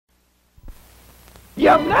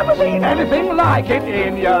You've never seen anything like it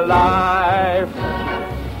in your life.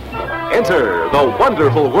 Enter the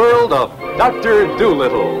wonderful world of Dr.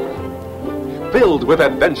 Dolittle. Filled with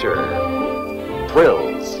adventure,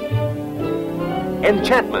 thrills,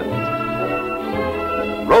 enchantment,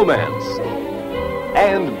 romance,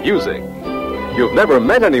 and music. You've never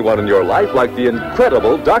met anyone in your life like the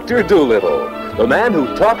incredible Dr. Dolittle, the man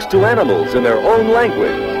who talks to animals in their own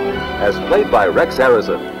language, as played by Rex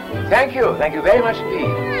Harrison. Thank you very much indeed.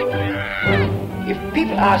 If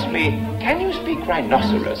people ask me, can you speak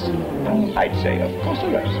rhinoceros? I'd say, of course.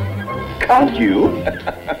 Can't you?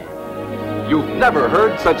 You've never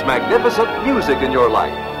heard such magnificent music in your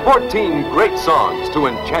life. 14 great songs to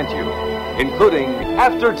enchant you, including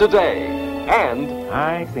After Today and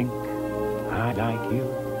I think I like you,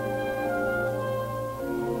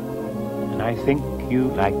 and I think you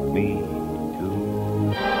like me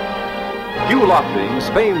too. Hugh Lofting's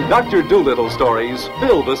famed Dr. Dolittle stories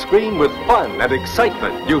fill the screen with fun and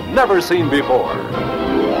excitement you've never seen before.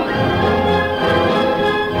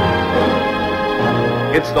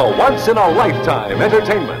 It's the once-in-a-lifetime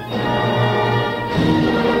entertainment.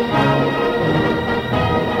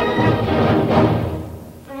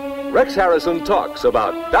 Rex Harrison talks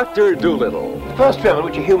about Dr. Dolittle. The first film in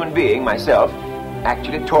which a human being, myself,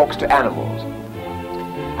 actually talks to animals.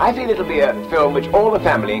 I feel it'll be a film which all the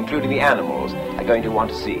family, including the animals, are going to want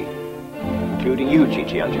to see. Including you,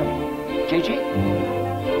 Chi-Chi, aren't you? Chi-Chi?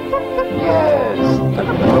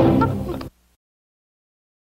 Yes.